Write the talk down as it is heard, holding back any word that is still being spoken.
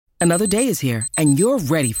Another day is here, and you're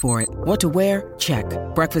ready for it. What to wear? Check.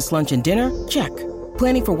 Breakfast, lunch, and dinner? Check.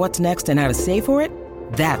 Planning for what's next and how to save for it?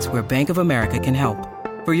 That's where Bank of America can help.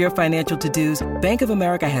 For your financial to-dos, Bank of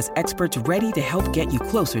America has experts ready to help get you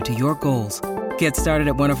closer to your goals. Get started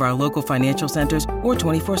at one of our local financial centers or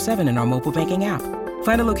 24/7 in our mobile banking app.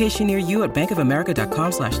 Find a location near you at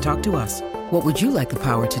bankofamerica.com/talktous. What would you like the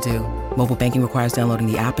power to do? Mobile banking requires downloading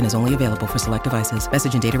the app and is only available for select devices.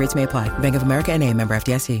 Message and data rates may apply. Bank of America N.A., member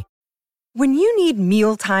FDIC. When you need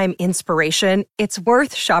mealtime inspiration, it's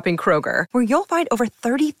worth shopping Kroger, where you'll find over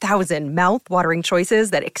 30,000 mouth-watering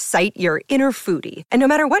choices that excite your inner foodie. And no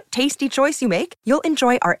matter what tasty choice you make, you'll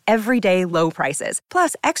enjoy our everyday low prices,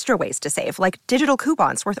 plus extra ways to save, like digital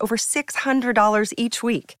coupons worth over $600 each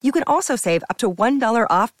week. You can also save up to $1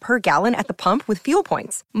 off per gallon at the pump with fuel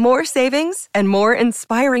points. More savings and more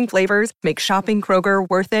inspiring flavors make shopping Kroger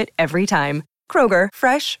worth it every time. Kroger,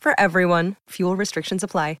 fresh for everyone. Fuel restrictions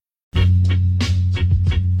apply.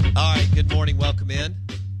 All right, good morning. Welcome in.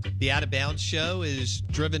 The Out of Bounds Show is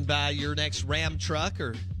driven by your next Ram truck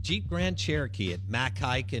or Jeep Grand Cherokee at Mac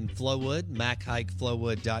Hike in Flowood,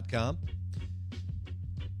 MacHikeFlowwood.com.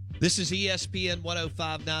 This is ESPN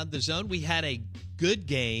 105.9 The Zone. We had a good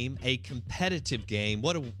game, a competitive game.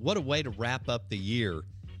 What a way to wrap up the year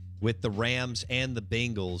with the Rams and the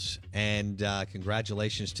Bengals. And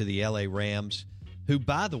congratulations to the LA Rams, who,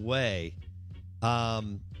 by the way,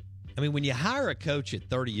 when you hire a coach at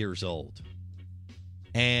 30 years old,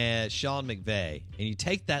 and Sean McVay, and you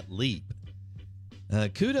take that leap,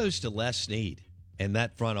 kudos to Les Snead and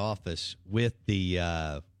that front office with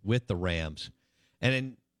the Rams.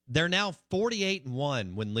 And they're now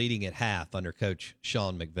 48-1 when leading at half under Coach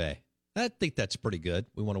Sean McVay. I think that's pretty good.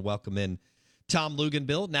 We want to welcome in Tom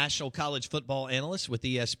Luginbill, national college football analyst with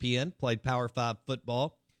ESPN, played Power 5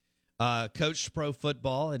 football. Coached pro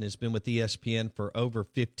football and has been with ESPN for over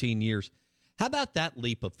 15 years. How about that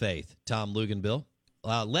leap of faith, Tom Luginbill?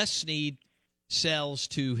 Les Snead sells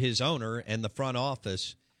to his owner and the front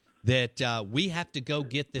office that we have to go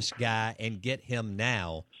get this guy and get him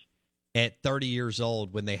now at 30 years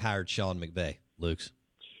old when they hired Sean McVay. Luke's.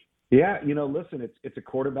 Yeah, listen, it's a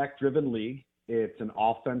quarterback-driven league. It's an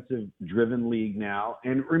offensive-driven league now.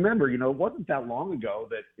 And remember, it wasn't that long ago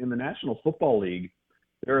that in the National Football League,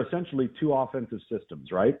 there are essentially two offensive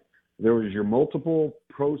systems, right? There was your multiple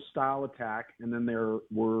pro-style attack, and then there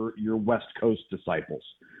were your West Coast disciples.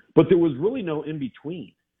 But there was really no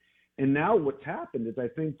in-between. And now what's happened is I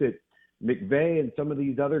think that McVay and some of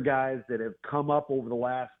these other guys that have come up over the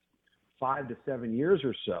last 5 to 7 years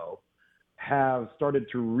or so have started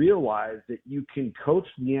to realize that you can coach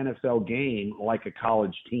the NFL game like a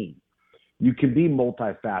college team. You can be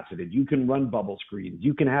multifaceted. You can run bubble screens.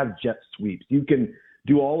 You can have jet sweeps. You can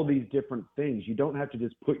do all of these different things. You don't have to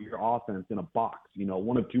just put your offense in a box,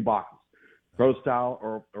 one of two boxes, pro style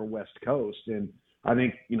or West Coast. And I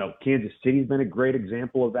think, Kansas City's been a great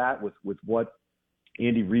example of that with what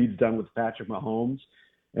Andy Reid's done with Patrick Mahomes.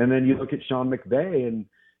 And then you look at Sean McVay and,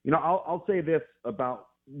 I'll say this about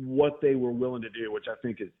what they were willing to do, which I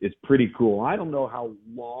think is pretty cool. I don't know how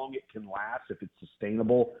long it can last, if it's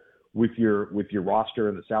sustainable with your roster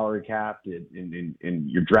and the salary cap and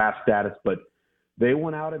your draft status, but they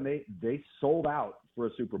went out and they sold out for a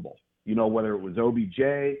Super Bowl. Whether it was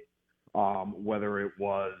OBJ, whether it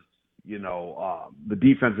was, the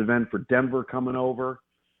defensive end for Denver coming over.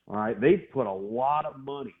 All right. They put a lot of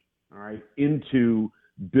money, all right, into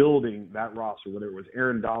building that roster, whether it was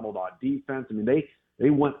Aaron Donald on defense. They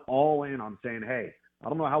went all in on saying, hey, I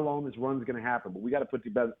don't know how long this run's going to happen, but we got to put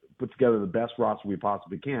together the best roster we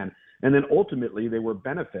possibly can. And then ultimately they were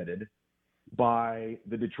benefited by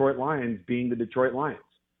the Detroit Lions being the Detroit Lions.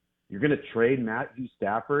 You're going to trade Matthew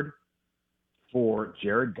Stafford for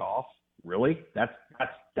Jared Goff? Really? That's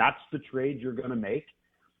the trade you're going to make?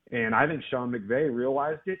 And I think Sean McVay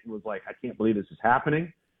realized it and was like, I can't believe this is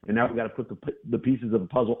happening. And now we've got to put the pieces of the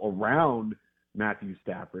puzzle around Matthew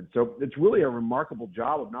Stafford. So it's really a remarkable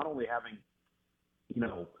job of not only having,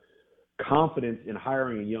 confidence in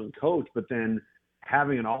hiring a young coach, but then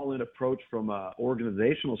having an all-in approach from an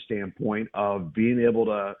organizational standpoint of being able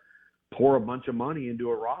to pour a bunch of money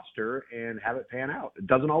into a roster and have it pan out. It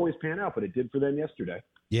doesn't always pan out, but it did for them yesterday.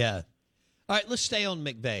 Yeah. All right, let's stay on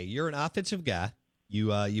McVay. You're an offensive guy.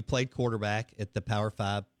 You played quarterback at the Power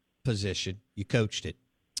 5 position. You coached it.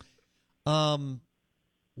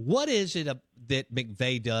 What is it that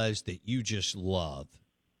McVay does that you just love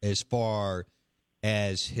as far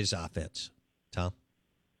as his offense, Tom?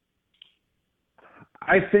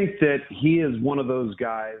 I think that he is one of those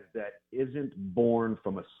guys that isn't born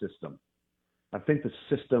from a system. I think the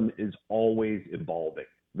system is always evolving.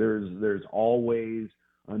 There's always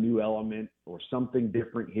a new element or something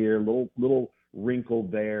different here, little wrinkle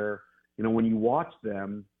there. You know, when you watch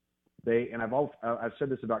them, I've said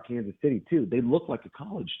this about Kansas City too. They look like a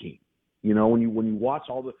college team. You know, when you watch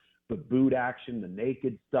all the boot action, the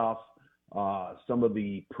naked stuff, some of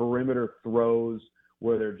the perimeter throws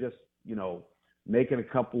where they're just, you know, making a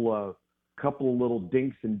couple of little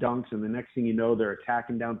dinks and dunks, and the next thing you know, they're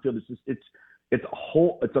attacking downfield.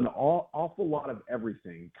 It's an awful lot of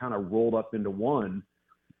everything kind of rolled up into one.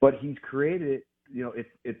 But he's created it. You know,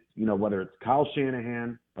 it's you know, whether it's Kyle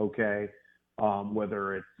Shanahan, okay,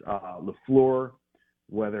 whether it's LaFleur,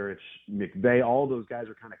 whether it's McVay, all those guys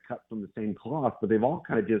are kind of cut from the same cloth, but they've all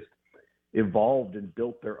kind of just evolved and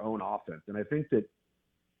built their own offense. And I think that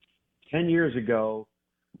 10 years ago,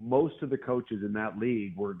 most of the coaches in that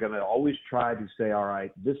league were going to always try to say, all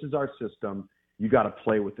right, this is our system. You got to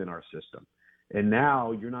play within our system. And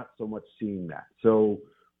now you're not so much seeing that. So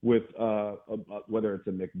with whether it's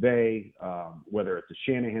a McVay, whether it's a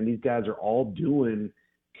Shanahan, these guys are all doing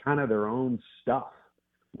kind of their own stuff,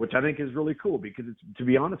 which I think is really cool because to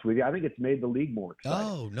be honest with you, I think it's made the league more exciting.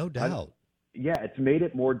 Oh, no doubt. It's made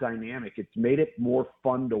it more dynamic. It's made it more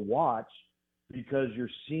fun to watch because you're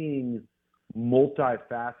seeing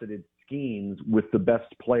multifaceted schemes with the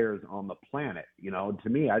best players on the planet. You know, to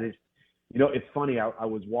me, it's funny. I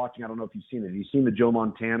was watching, I don't know if you've seen it. Have you seen the Joe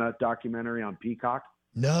Montana documentary on Peacock?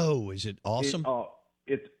 No. Is it awesome?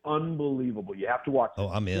 It's unbelievable. You have to watch it. Oh,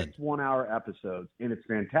 I'm in. 6 1-hour episodes, and it's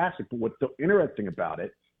fantastic. But what's so interesting about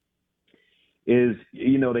it is,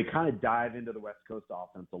 you know, they kind of dive into the West Coast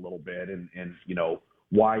offense a little bit and you know,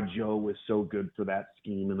 why Joe was so good for that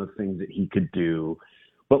scheme and the things that he could do.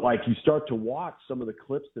 But, like, you start to watch some of the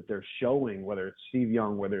clips that they're showing, whether it's Steve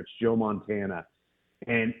Young, whether it's Joe Montana,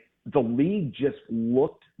 and the league just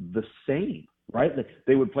looked the same, right?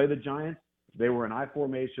 They would play the Giants. They were an I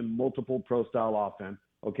formation, multiple pro-style offense,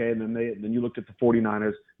 okay? And then you looked at the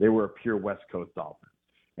 49ers. They were a pure West Coast offense.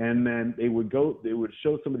 And then they would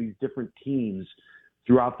show some of these different teams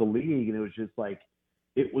throughout the league, and it was just like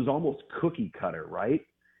it was almost cookie cutter, right?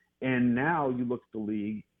 And now you look at the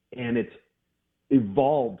league, and it's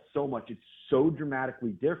evolved so much. It's so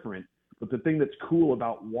dramatically different. But the thing that's cool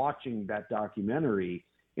about watching that documentary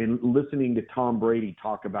and listening to Tom Brady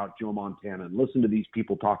talk about Joe Montana and listen to these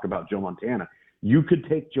people talk about Joe Montana, you could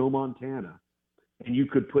take Joe Montana and you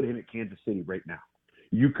could put him at Kansas City right now.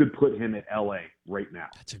 You could put him at L.A. right now.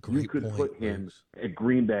 That's a great point. You could put him at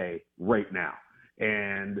Green Bay right now.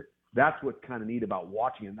 And that's what's kind of neat about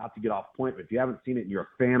watching it, not to get off point, but if you haven't seen it and you're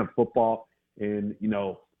a fan of football and, you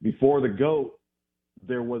know, before the GOAT,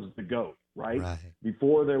 there was the GOAT, right?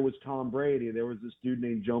 Before there was Tom Brady, there was this dude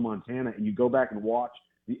named Joe Montana, and you go back and watch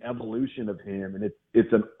the evolution of him, and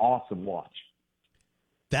it's an awesome watch.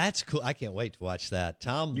 That's cool. I can't wait to watch that.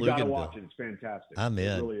 Tom Luginbill. You got to watch it. It's fantastic. I'm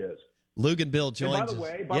in. It really is. Luginbill joins us.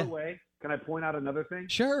 By the way, can I point out another thing?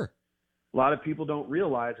 Sure. A lot of people don't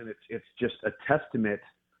realize, and it's just a testament.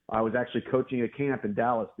 I was actually coaching a camp in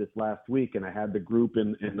Dallas this last week, and I had the group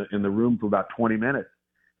in the room for about 20 minutes.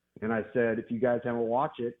 And I said, if you guys haven't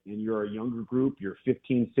watched it and you're a younger group, you're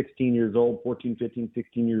 15, 16 years old, 14, 15,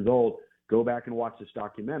 16 years old, go back and watch this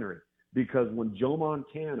documentary. Because when Joe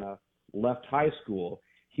Montana left high school,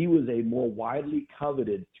 he was a more widely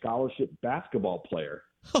coveted scholarship basketball player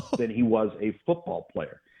than he was a football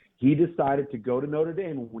player. He decided to go to Notre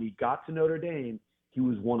Dame. And when he got to Notre Dame, he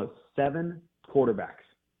was one of 7 quarterbacks.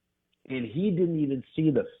 And he didn't even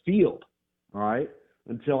see the field, all right,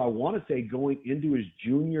 until I want to say going into his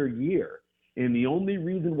junior year. And the only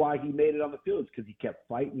reason why he made it on the field is because he kept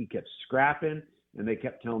fighting, he kept scrapping, and they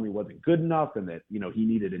kept telling him he wasn't good enough and that, you know, he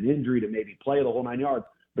needed an injury to maybe play the whole 9 yards.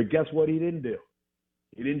 But guess what he didn't do?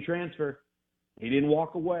 He didn't transfer. He didn't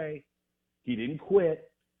walk away. He didn't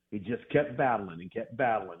quit. He just kept battling and kept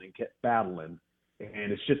battling and kept battling.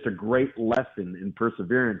 And it's just a great lesson in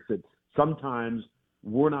perseverance that sometimes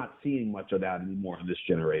we're not seeing much of that anymore in this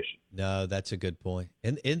generation. No, that's a good point.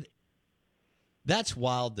 And that's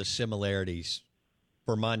wild, the similarities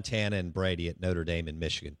for Montana and Brady at Notre Dame and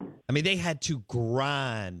Michigan. I mean, they had to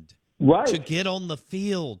grind to get on the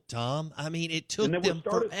field, Tom. I mean, it took them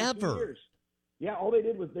forever. Yeah, all they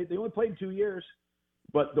did was they only played 2 years,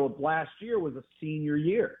 but the last year was a senior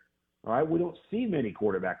year. All right, we don't see many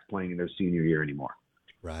quarterbacks playing in their senior year anymore.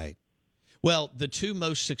 Right. Well, the two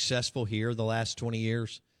most successful here the last 20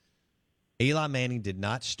 years, Eli Manning did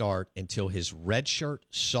not start until his redshirt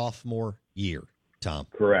sophomore year, Tom.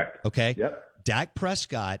 Correct. Okay? Yep. Dak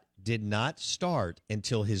Prescott did not start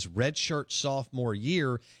until his redshirt sophomore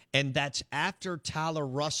year, and that's after Tyler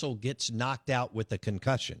Russell gets knocked out with a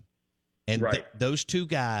concussion. And those two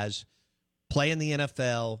guys play in the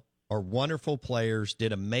NFL, are wonderful players,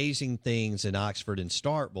 did amazing things in Oxford and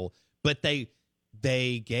Starkville, but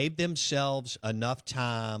they gave themselves enough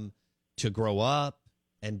time to grow up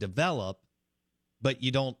and develop, but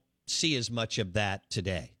you don't see as much of that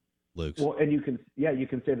today, Luke. Well, and you can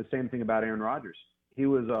say the same thing about Aaron Rodgers. He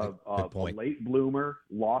was a late bloomer,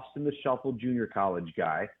 lost in the shuffle junior college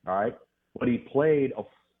guy, all right? But he played a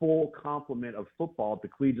full complement of football at the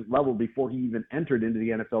collegiate level before he even entered into the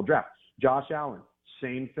NFL draft. Josh Allen,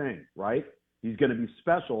 same thing, right? He's going to be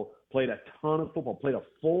special, played a ton of football, played a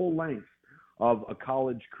full length of a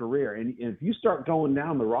college career. And if you start going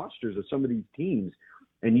down the rosters of some of these teams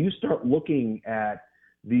and you start looking at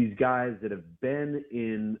these guys that have been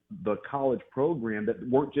in the college program that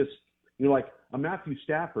weren't just, like a Matthew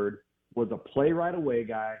Stafford was a play right away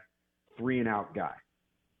guy, 3-and-out guy.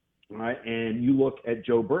 All right. And you look at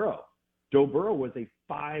Joe Burrow. Joe Burrow was a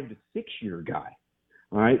 5 to 6 year guy.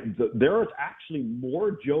 All right. There is actually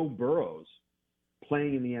more Joe Burrows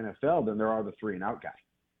playing in the NFL than there are the 3-and-out guy.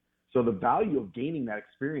 So the value of gaining that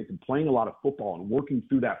experience and playing a lot of football and working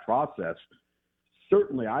through that process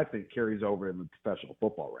certainly, I think, carries over in the professional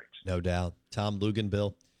football ranks. No doubt. Tom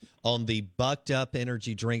Luginbill on the Bucked Up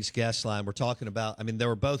Energy Drinks guest line. We're talking about, they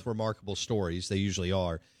were both remarkable stories. They usually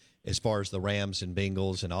are, as far as the Rams and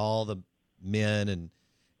Bengals and all the men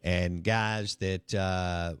and guys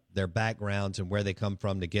that their backgrounds and where they come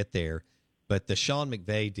from to get there. But the Sean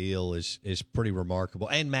McVay deal is pretty remarkable.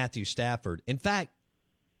 And Matthew Stafford. In fact,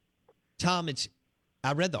 Tom,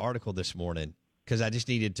 I read the article this morning because I just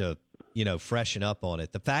needed to, freshen up on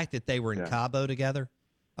it. The fact that they were in Cabo together,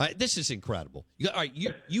 this is incredible.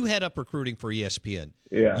 You head up recruiting for ESPN.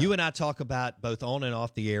 Yeah. You and I talk about both on and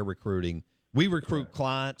off the air recruiting. We recruit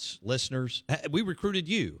clients, listeners. We recruited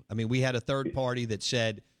you. We had a third party that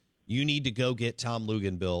said, you need to go get Tom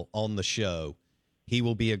Luginbill on the show. He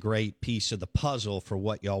will be a great piece of the puzzle for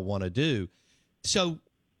what y'all want to do. So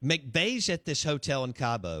McVay's at this hotel in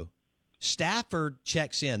Cabo. Stafford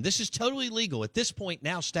checks in. This is totally legal. At this point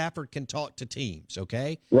now, Stafford can talk to teams,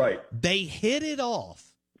 okay? Right. They hit it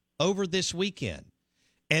off over this weekend,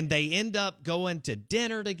 and they end up going to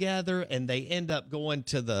dinner together, and they end up going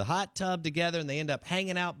to the hot tub together, and they end up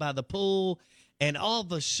hanging out by the pool, and all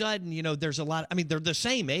of a sudden, there's a lot. They're the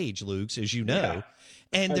same age, Luke, as you know. Yeah.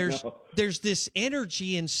 And there's this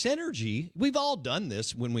energy and synergy. We've all done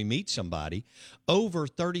this when we meet somebody over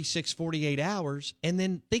 36, 48 hours. And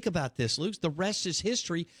then think about this, Luke. The rest is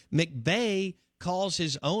history. McVay calls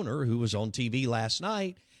his owner, who was on TV last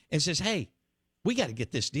night, and says, hey, we got to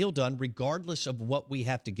get this deal done regardless of what we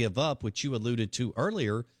have to give up, which you alluded to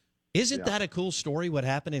earlier. Isn't that a cool story, what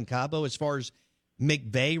happened in Cabo as far as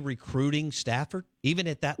McVay recruiting Stafford, even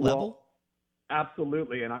at that level?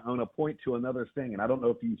 Absolutely, and I want to point to another thing, and I don't know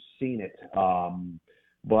if you've seen it,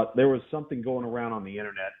 but there was something going around on the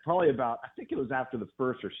internet, probably about, I think it was after the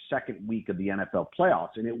first or second week of the NFL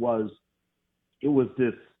playoffs, and it was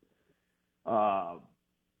this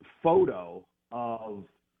photo of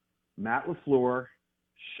Matt LaFleur,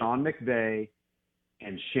 Sean McVay,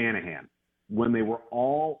 and Shanahan when they were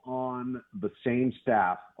all on the same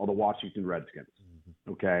staff of the Washington Redskins.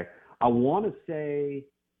 Okay, I want to say.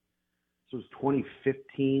 So it was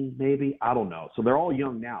 2015, maybe. I don't know. So they're all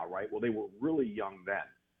young now, right? Well, they were really young then.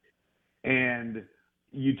 And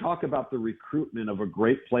you talk about the recruitment of a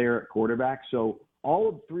great player at quarterback. So all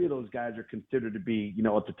of three of those guys are considered to be,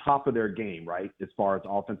 at the top of their game, right, as far as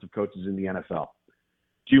offensive coaches in the NFL.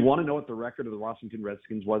 Do you want to know what the record of the Washington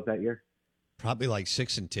Redskins was that year? Probably like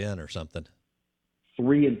 6-10 or something.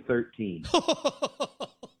 3-13.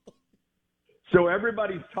 So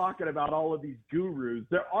everybody's talking about all of these gurus.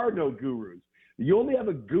 There are no gurus. You only have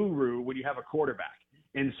a guru when you have a quarterback.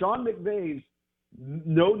 And Sean McVay's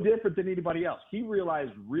no different than anybody else. He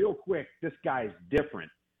realized real quick this guy's different.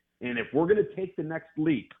 And if we're going to take the next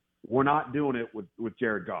leap, we're not doing it with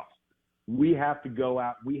Jared Goff. We have to go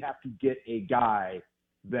out. We have to get a guy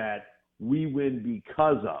that we win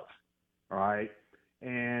because of. All right?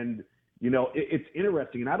 And, it's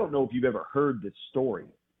interesting. And I don't know if you've ever heard this story.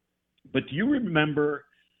 But do you remember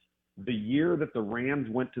the year that the Rams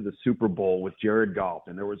went to the Super Bowl with Jared Goff,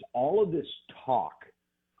 and there was all of this talk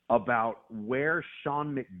about where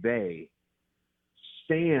Sean McVay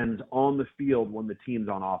stands on the field when the team's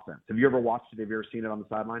on offense? Have you ever watched it? Have you ever seen it on the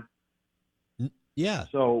sideline? Yeah.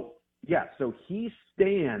 So he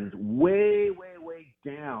stands way, way, way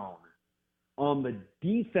down on the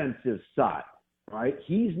defensive side, right?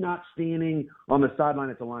 He's not standing on the sideline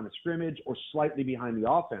at the line of scrimmage or slightly behind the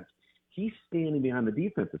offense. He's standing behind the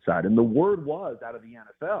defensive side. And the word was out of the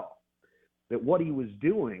NFL that what he was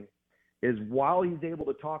doing is while he's able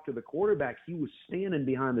to talk to the quarterback, he was standing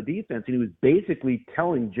behind the defense, and he was basically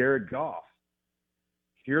telling Jared Goff,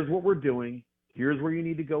 here's what we're doing. Here's where you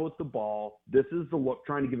need to go with the ball. This is the look,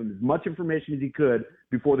 trying to give him as much information as he could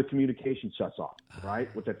before the communication shuts off, right?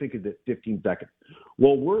 Which I think is at 15 seconds.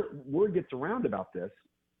 Well, word gets around about this.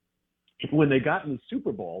 When they got in the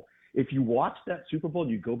Super Bowl, if you watch that Super Bowl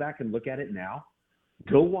and you go back and look at it now,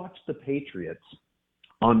 go watch the Patriots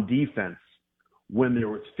on defense when there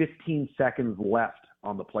was 15 seconds left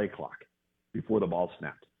on the play clock before the ball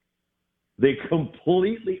snapped. They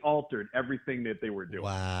completely altered everything that they were doing.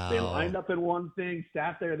 Wow. They lined up in one thing,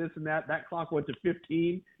 sat there, this and that. That clock went to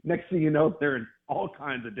 15. Next thing you know, they're in all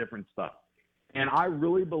kinds of different stuff. And I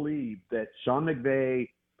really believe that Sean McVay,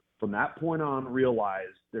 from that point on,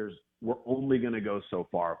 realized we're only going to go so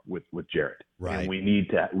far with Jared. Right. And we need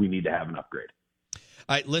to have an upgrade.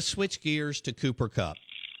 All right, let's switch gears to Cooper Kupp.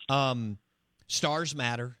 Stars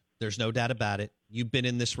matter. There's no doubt about it. You've been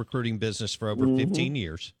in this recruiting business for over 15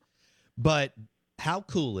 years. But how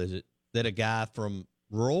cool is it that a guy from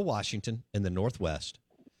rural Washington in the Northwest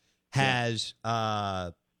has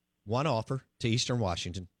one offer to Eastern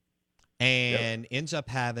Washington and ends up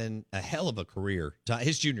having a hell of a career?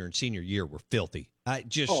 His junior and senior year were filthy.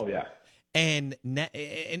 And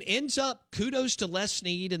ends up, kudos to Les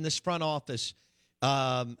Snead and this front office.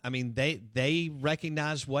 They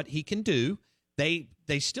recognize what he can do. They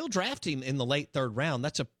still draft him in the late third round.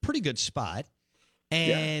 That's a pretty good spot.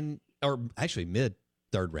 Or actually mid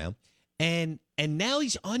third round. And now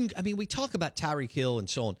he's we talk about Tyreek Hill and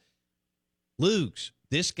so on. Lugs,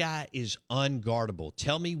 this guy is unguardable.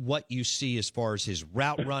 Tell me what you see as far as his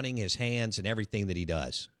route running, his hands, and everything that he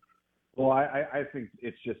does. Well, I think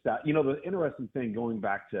it's just that, the interesting thing going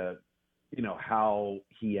back to, how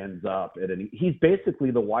he ends up he's basically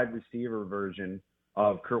the wide receiver version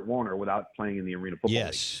of Kurt Warner without playing in the Arena Football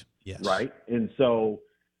League. Yes. Right? And so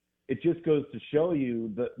it just goes to show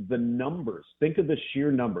you the numbers. Think of the sheer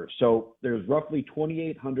numbers. So there's roughly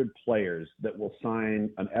 2,800 players that will sign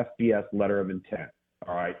an FBS letter of intent,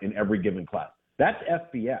 all right, in every given class. That's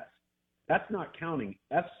FBS. That's not counting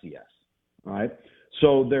FCS, all right?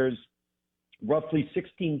 So there's roughly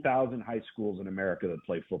 16,000 high schools in America that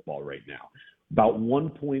play football right now. About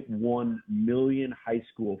 1.1 million high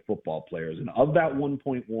school football players. And of that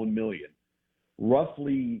 1.1 million,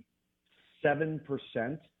 roughly 7%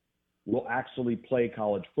 will actually play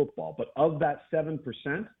college football. But of that 7%,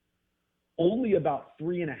 only about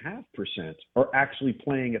 3.5% are actually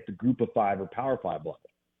playing at the Group of Five or Power Five level.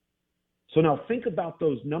 So now think about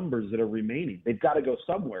those numbers that are remaining. They've got to go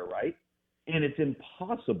somewhere, right? And it's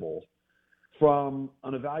impossible from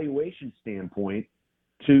an evaluation standpoint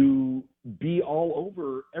to be all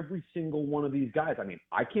over every single one of these guys.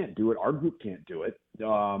 I can't do it. Our group can't do it.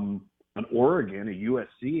 An Oregon, a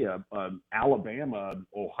USC, a Alabama,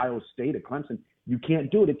 Ohio State, a Clemson, you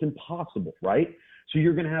can't do it. It's impossible, right? So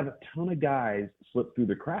you're going to have a ton of guys slip through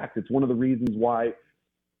the cracks. It's one of the reasons why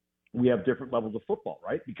we have different levels of football,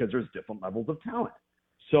 right? Because there's different levels of talent.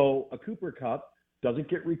 So a Cooper Kupp doesn't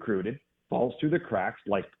get recruited, falls through the cracks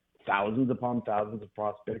like thousands upon thousands of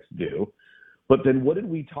prospects do. But then what did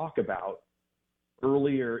we talk about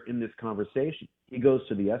earlier in this conversation? He goes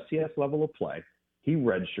to the FCS level of play. He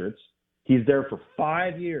redshirts. He's there for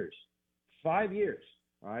 5 years. 5 years,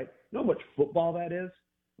 all right? You know how much football that is?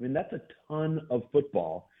 That's a ton of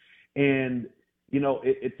football. And,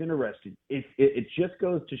 it's interesting. It just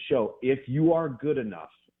goes to show if you are good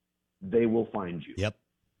enough, they will find you. Yep.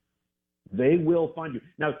 They will find you.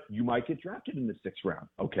 Now, you might get drafted in the 6th round,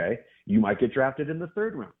 okay? You might get drafted in the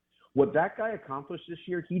 3rd round. What that guy accomplished this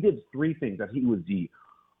year, he did 3 things. That he was the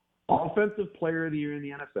Offensive Player of the Year in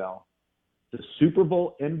the NFL, the Super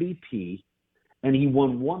Bowl MVP, and he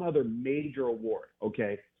won one other major award,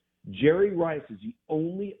 okay? Jerry Rice is the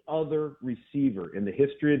only other receiver in the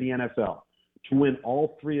history of the NFL to win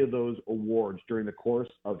all 3 of those awards during the course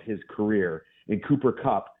of his career, and Cooper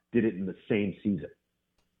Kupp did it in the same season.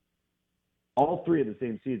 All 3 of the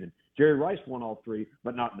same season. Jerry Rice won all 3,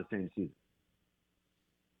 but not in the same season.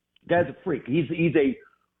 The guy's a freak. He's a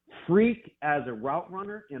freak as a route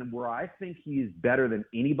runner, and where I think he's better than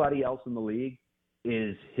anybody else in the league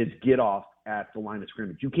is his get-off at the line of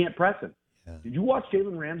scrimmage. You can't press him. Yeah. Did you watch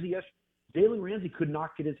Jalen Ramsey yesterday? Jalen Ramsey could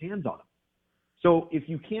not get his hands on him. So if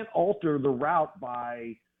you can't alter the route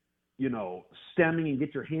by, stemming and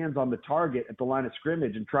get your hands on the target at the line of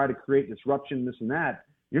scrimmage and try to create disruption, this and that,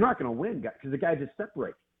 you're not going to win because the guy just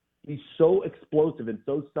separates. He's so explosive and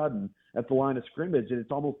so sudden at the line of scrimmage, and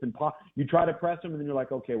it's almost impossible. You try to press him, and then you're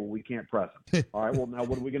like, okay, well, we can't press him. All right, well, now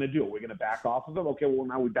what are we going to do? Are we going to back off of him? Okay, well,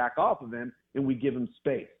 now we back off of him, and we give him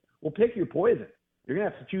space. Well, pick your poison. you're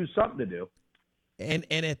going to have to choose something to do. And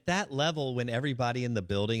at that level, when everybody in the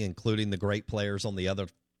building, including the great players on the other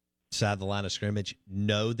side of the line of scrimmage,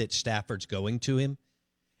 know that Stafford's going to him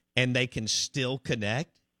and they can still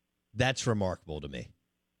connect, that's remarkable to me.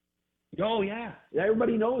 Oh, yeah.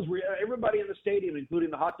 Everybody knows everybody in the stadium,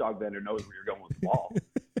 including the hot dog vendor, knows where you're going with the ball,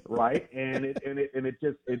 right? And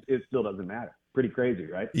it still doesn't matter. Pretty crazy,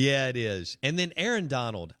 right? Yeah, it is. And then Aaron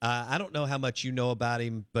Donald, I don't know how much you know about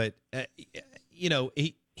him, but,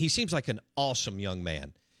 he seems like an awesome young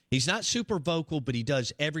man. He's not super vocal, but he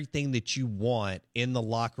does everything that you want in the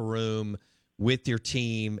locker room with your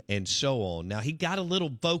team and so on. Now, he got a little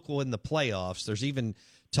vocal in the playoffs. There's even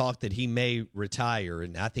talk that he may retire,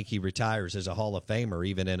 and I think he retires as a Hall of Famer,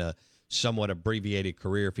 even in a somewhat abbreviated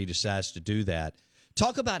career if he decides to do that.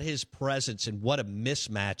 Talk about his presence and what a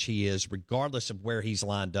mismatch he is, regardless of where he's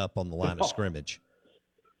lined up on the line of scrimmage.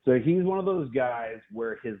 So he's one of those guys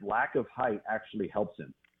where his lack of height actually helps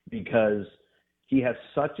him because he has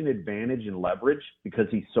such an advantage in leverage because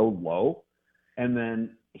he's so low, and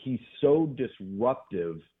then he's so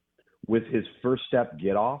disruptive with his first step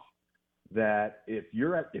get off that if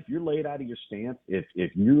you're laid out of your stance, if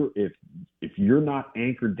you're not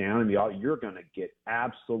anchored down in the auto, you're going to get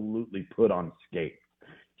absolutely put on skates.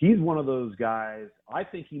 He's one of those guys. I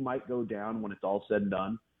think he might go down when it's all said and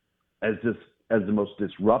done as the most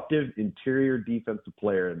disruptive interior defensive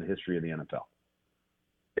player in the history of the NFL.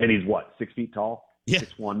 And he's what, 6 feet tall? Yeah.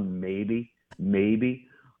 6'1", maybe.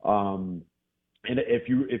 And if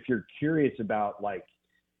you're curious about, like,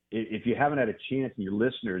 if you haven't had a chance, and your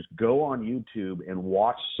listeners, go on YouTube and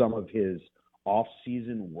watch some of his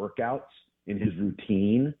off-season workouts in his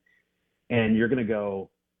routine, and you're going to go,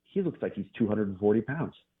 he looks like he's 240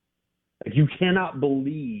 pounds. Like, you cannot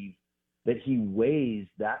believe that he weighs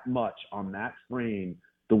that much on that frame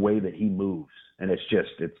the way that he moves. And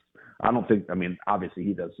obviously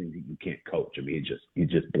he does things that you can't coach. I mean, he's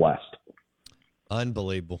just blessed.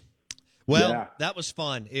 Unbelievable. Well, yeah. That was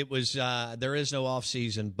fun. It was. There is no off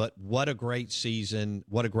season, but what a great season!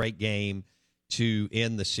 What a great game to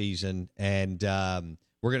end the season, and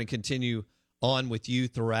we're going to continue on with you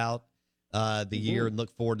throughout the year and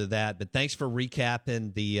look forward to that. But thanks for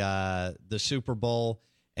recapping the Super Bowl,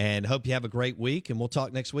 and hope you have a great week. And we'll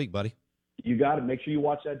talk next week, buddy. You got to make sure you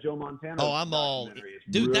watch that Joe Montana. Oh, I'm all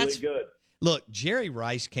dude. Really that's good. Look, Jerry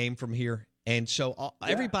Rice came from here, and so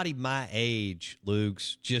everybody my age,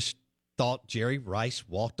 Lugs, just thought Jerry Rice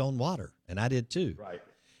walked on water, and I did too. Right.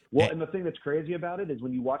 Well, and the thing that's crazy about it is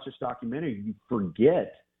when you watch this documentary, you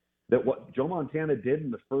forget that what Joe Montana did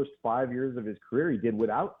in the first 5 years of his career, he did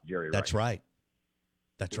without Jerry Rice. That's right.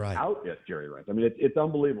 Without Jerry Rice. I mean, it's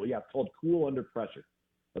unbelievable. Yeah, it's called Cool Under Pressure.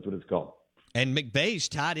 That's what it's called. And McVay's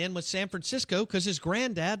tied in with San Francisco because his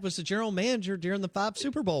granddad was the general manager during the 5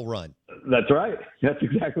 Super Bowl run. That's right. That's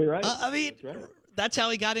exactly right. That's how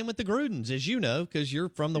he got in with the Grudens, as you know, because you're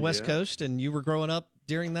from the West Coast and you were growing up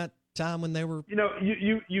during that time when they were.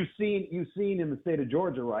 You've seen in the state of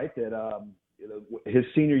Georgia, right? That his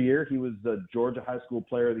senior year, he was the Georgia High School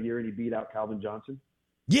Player of the Year, and he beat out Calvin Johnson.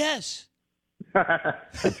 Yes,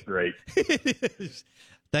 that's great. It is.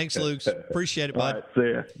 Thanks, Luke. Appreciate it, bud. All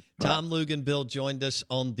right, see ya. Tom Luginbill joined us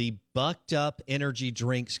on the Bucked Up Energy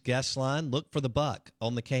Drinks guest line. Look for the buck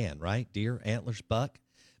on the can, right? Deer, antlers, buck.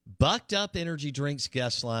 Bucked Up Energy Drinks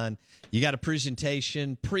guest line. You got a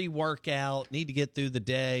presentation, pre-workout, need to get through the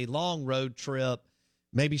day, long road trip,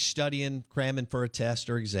 maybe studying, cramming for a test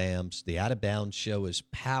or exams. The Out of Bounds Show is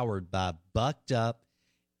powered by Bucked Up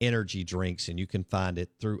Energy Drinks, and you can find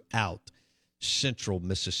it throughout Central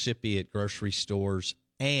Mississippi at grocery stores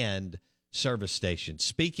and service stations.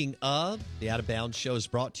 Speaking of, the Out of Bounds Show is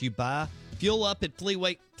brought to you by Fuel Up at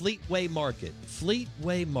Fleetway Market.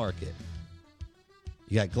 Fleetway Market.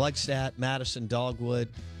 You got Gluckstadt, Madison, Dogwood,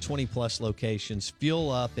 20-plus locations.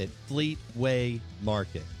 Fuel Up at Fleetway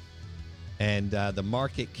Market. And the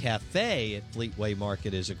Market Cafe at Fleetway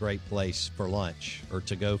Market is a great place for lunch or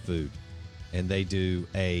to-go food. And they do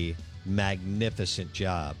a magnificent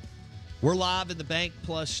job. We're live in the Bank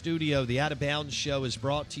Plus studio. The Out of Bounds Show is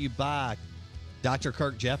brought to you by Dr.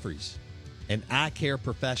 Kirk Jeffries and Eye Care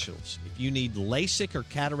Professionals. If you need LASIK or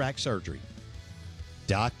cataract surgery,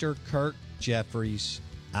 Dr. Kirk Jeffries,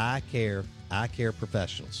 Eye Care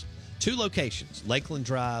Professionals. 2 locations, Lakeland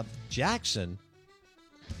Drive, Jackson,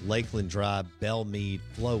 Lakeland Drive, Belmead,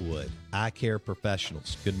 Flowood. Eye Care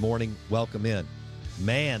Professionals. Good morning. Welcome in.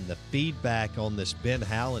 Man, the feedback on this Ben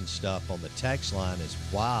Howland stuff on the text line is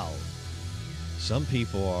wild. Some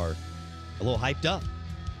people are a little hyped up.